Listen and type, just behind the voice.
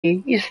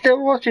You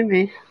still watching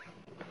me?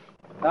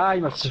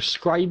 I'm a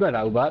subscriber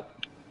now, but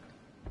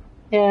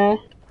Yeah.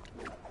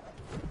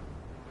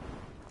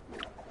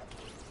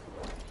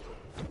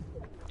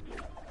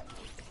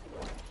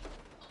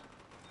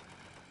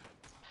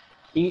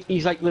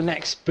 he's like the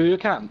next spur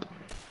camp.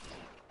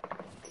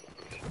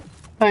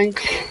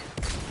 Thanks.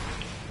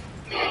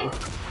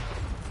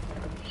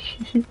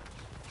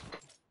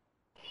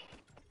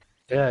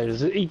 Yeah,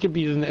 he could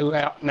be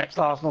the next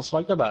Arsenal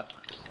striker, but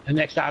the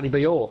next Addy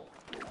Bayor.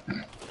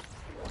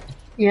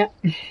 Yeah.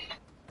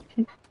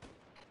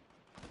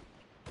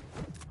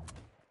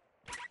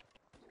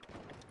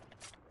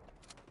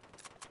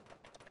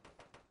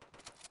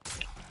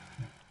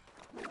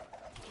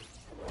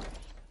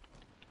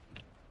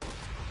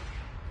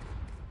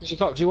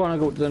 Do you want to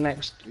go to the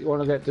next? You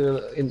want to get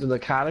into the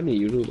academy?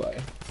 You do,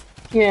 like.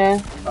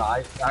 Yeah.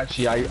 I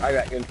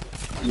reckon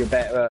you're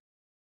better.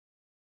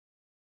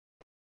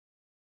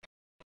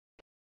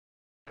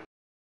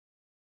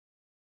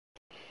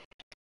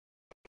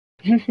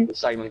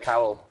 Simon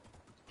Cowell.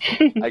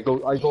 I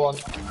go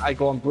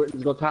on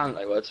Britain's Got Talent.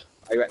 I would.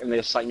 I reckon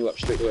they'll sign you up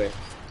straight away.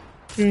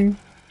 Mm.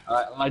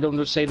 I don't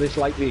just say this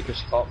lightly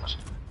because Fox,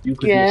 you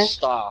could be a Yeah.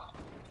 star.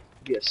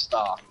 Be a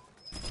star.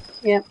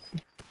 Yep.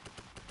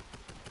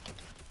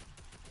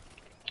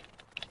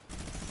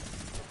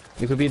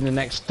 You could be in the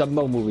next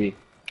Dumbo movie.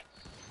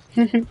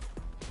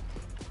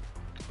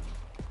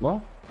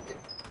 What?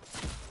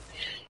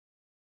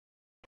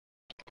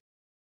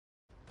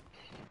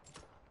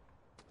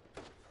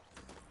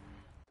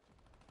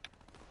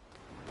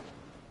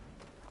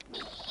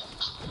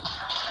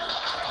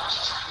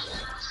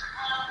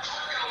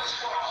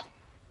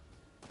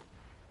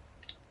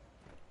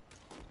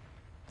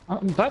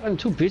 I'm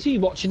too busy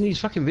watching these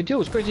fucking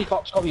videos. Crazy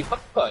Cops got me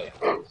fucked by.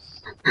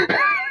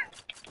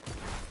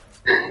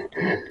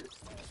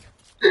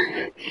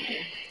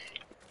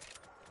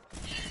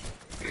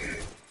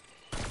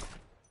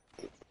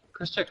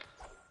 Chris,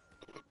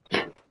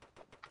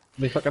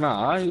 they fucking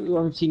are. I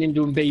haven't seen him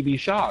doing Baby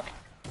Shark.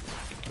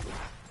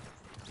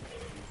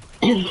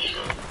 You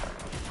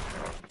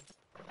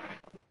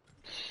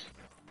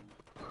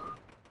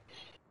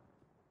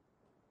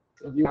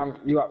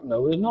have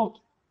no, it's not.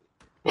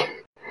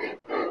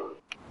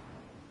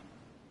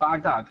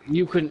 Baghdad,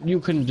 you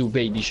couldn't do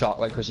Baby Shark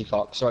like Chrissy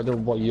Cox, so I don't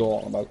know what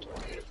you're on about.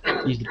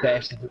 He's the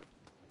best.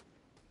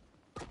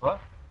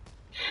 What?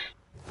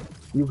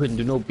 You couldn't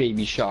do no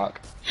Baby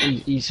Shark.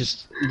 He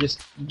just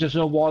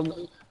no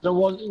one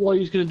what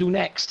he's gonna do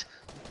next.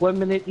 1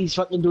 minute he's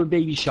fucking doing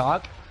Baby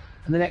Shark,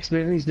 and the next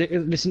minute he's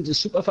listening to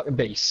super fucking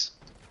bass.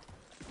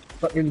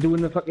 Fucking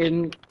doing the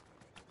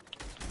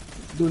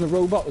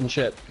robot and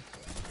shit.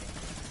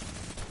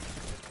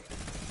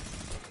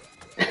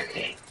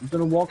 I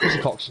don't know what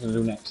Chrissy Cox is gonna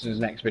do next in his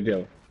next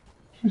video.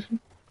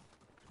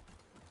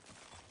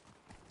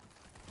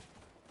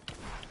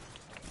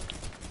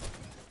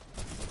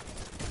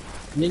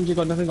 Ninja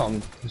got nothing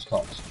on his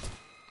Cox.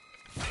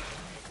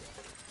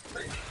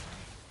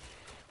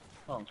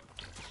 Oh.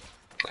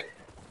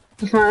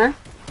 What's that?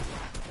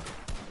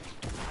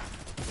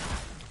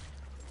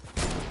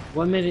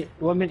 1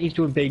 minute he's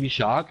doing Baby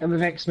Shark, and the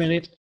next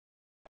minute.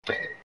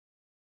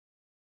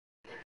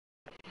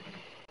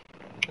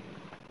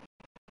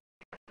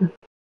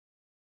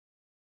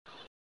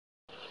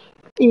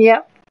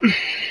 Yep.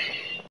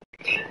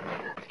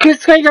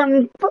 Just like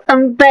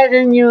I'm better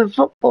than you in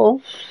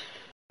football.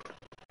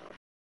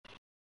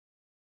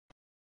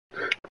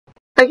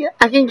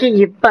 I can kick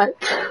your butt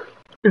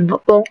in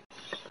football.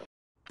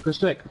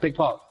 Chris Wick, big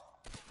pot.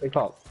 Big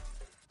pot.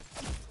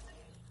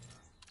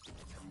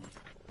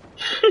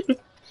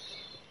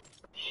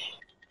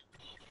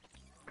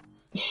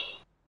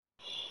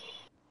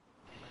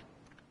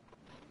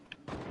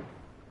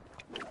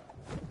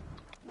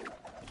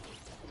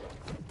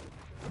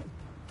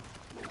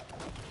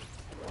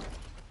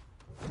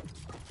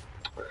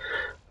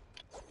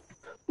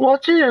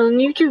 Watch it on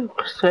YouTube,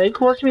 Craig.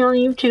 Watch me on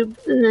YouTube,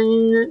 and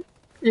then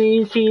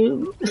you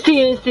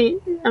see,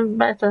 I'm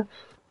better.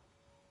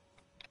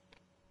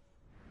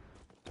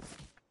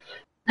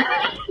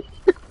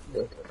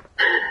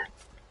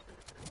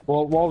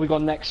 Well, what have we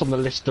got next on the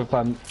list of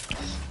Hmm?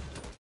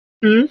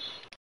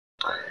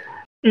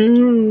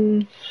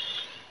 Mm.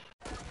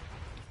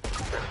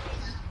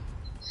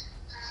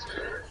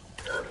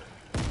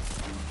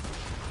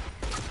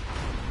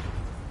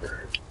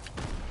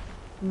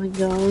 Oh my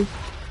god.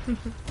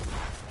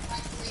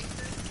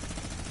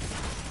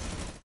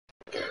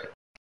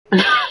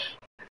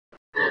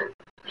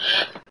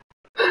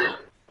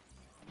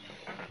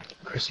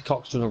 Chrissy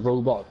Cox doing a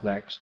robot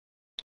next.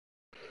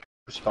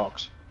 Chrissy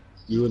Cox,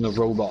 you and the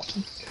robot.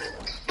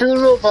 To the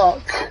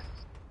robot.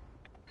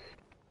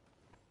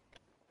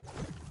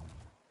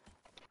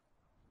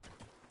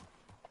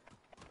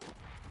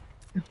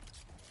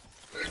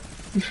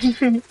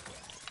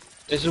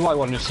 This is what I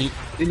want to see.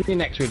 In the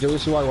next video,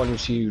 this is what I want to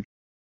see you.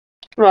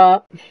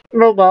 Right.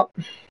 Robot.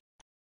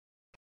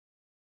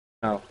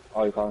 No,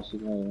 oh, you can't see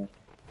me.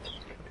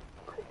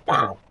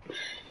 Wow.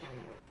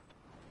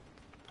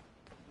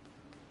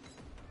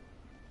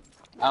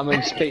 I'm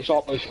in space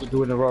operas for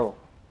doing a row.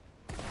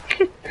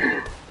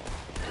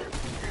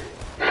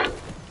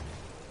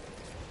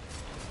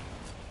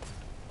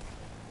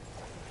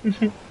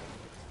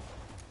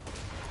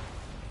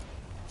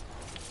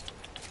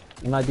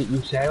 And I beat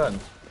you 7.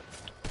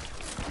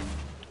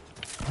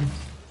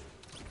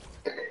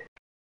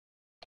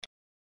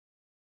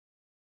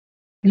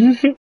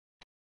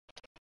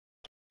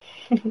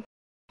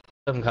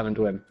 I'm coming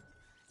to him.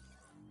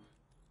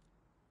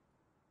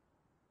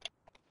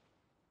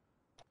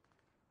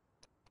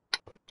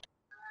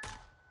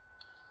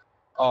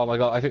 Oh my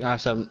god, I think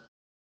that's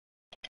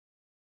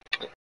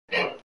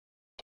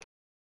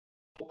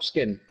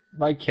skin.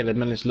 If I kill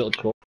him in this little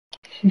cloak.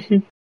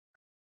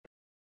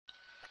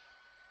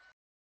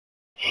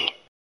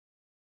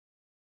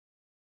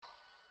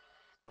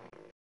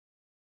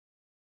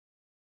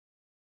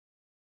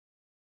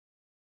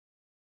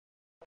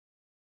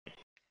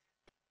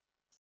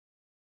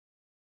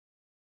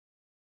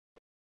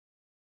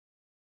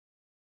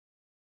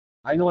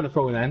 I know what to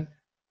throw in then.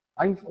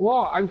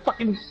 I'm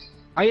fucking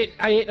I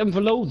ate them for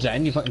loads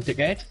then, you fucking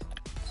dickhead.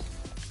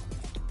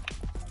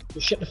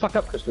 Just shut the fuck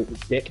up, Chris, you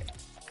dick.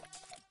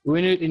 We're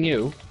in hurting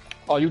you.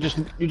 Oh, you just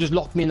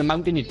locked me in the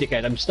mountain, you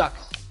dickhead. I'm stuck.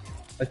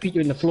 I beat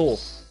you in the floor.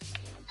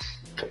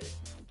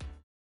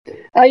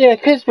 Oh yeah,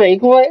 Chris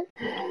Wake, what?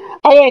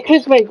 Oh yeah,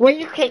 Chris Wake, what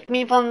you kicked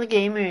me from the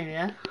game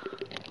earlier?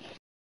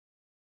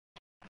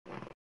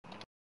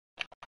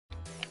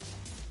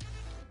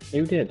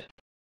 You did.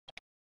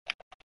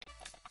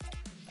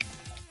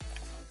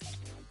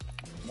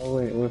 Oh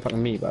wait, we're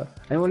fucking me, bud.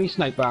 Anyone need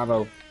sniper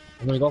ammo?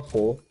 I've only got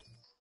 4.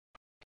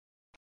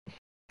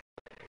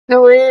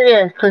 No,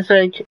 earlier, Chris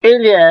Wake,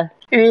 earlier,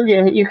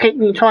 you kicked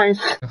me twice.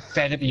 I'm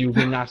fed up of you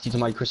being nasty to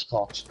my Chris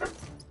Fox.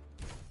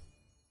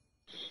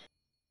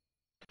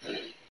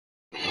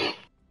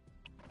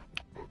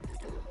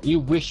 You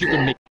wish you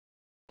could make